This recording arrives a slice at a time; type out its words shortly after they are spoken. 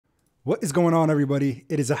What is going on, everybody?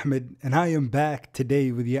 It is Ahmed, and I am back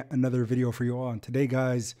today with yet another video for you all. And today,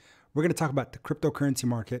 guys, we're going to talk about the cryptocurrency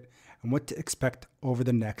market and what to expect over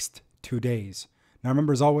the next 2 days. Now,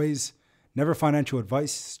 remember, as always, never financial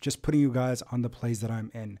advice, just putting you guys on the plays that I'm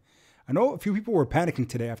in. I know a few people were panicking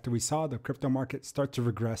today after we saw the crypto market start to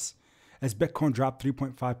regress as Bitcoin dropped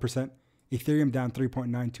 3.5%, Ethereum down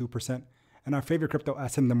 3.92%, and our favorite crypto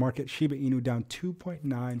asset in the market, Shiba Inu, down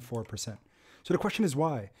 2.94%. So the question is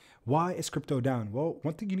why? Why is crypto down? Well,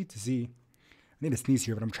 one thing you need to see, I need to sneeze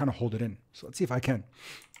here, but I'm trying to hold it in. So let's see if I can.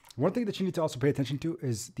 One thing that you need to also pay attention to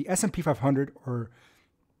is the S&P 500 or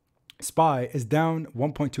SPY is down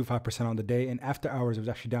 1.25% on the day, and after hours it was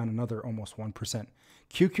actually down another almost 1%.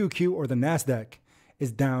 QQQ or the NASDAQ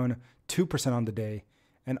is down 2% on the day,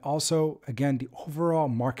 and also, again, the overall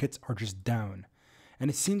markets are just down.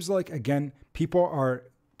 And it seems like, again, people are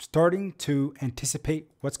starting to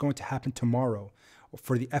anticipate what's going to happen tomorrow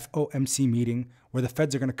for the FOMC meeting, where the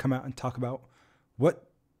Feds are going to come out and talk about what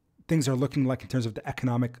things are looking like in terms of the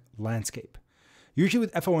economic landscape. Usually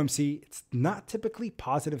with FOMC, it's not typically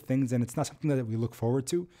positive things, and it's not something that we look forward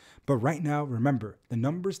to. But right now, remember, the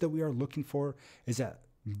numbers that we are looking for is at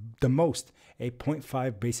the most a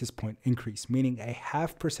 0.5 basis point increase, meaning a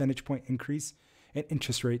half percentage point increase in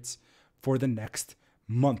interest rates for the next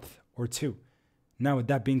month or two. Now, with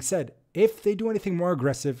that being said, if they do anything more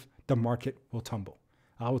aggressive, the market will tumble.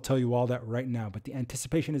 I will tell you all that right now, but the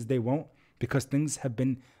anticipation is they won't, because things have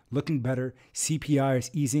been looking better. CPI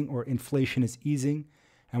is easing, or inflation is easing,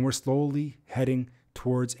 and we're slowly heading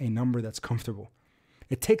towards a number that's comfortable.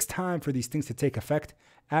 It takes time for these things to take effect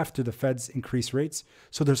after the Feds increase rates.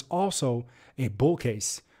 So there's also a bull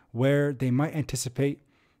case where they might anticipate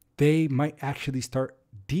they might actually start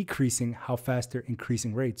decreasing how fast they're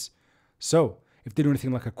increasing rates. So if they do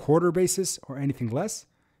anything like a quarter basis or anything less,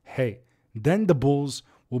 hey, then the bulls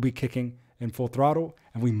will be kicking in full throttle,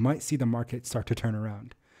 and we might see the market start to turn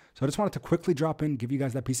around. So I just wanted to quickly drop in, give you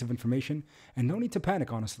guys that piece of information, and no need to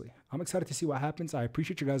panic, honestly. I'm excited to see what happens. I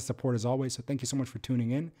appreciate you guys' support as always, so thank you so much for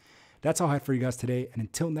tuning in. That's all I had for you guys today, and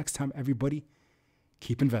until next time, everybody,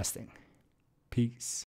 keep investing. Peace.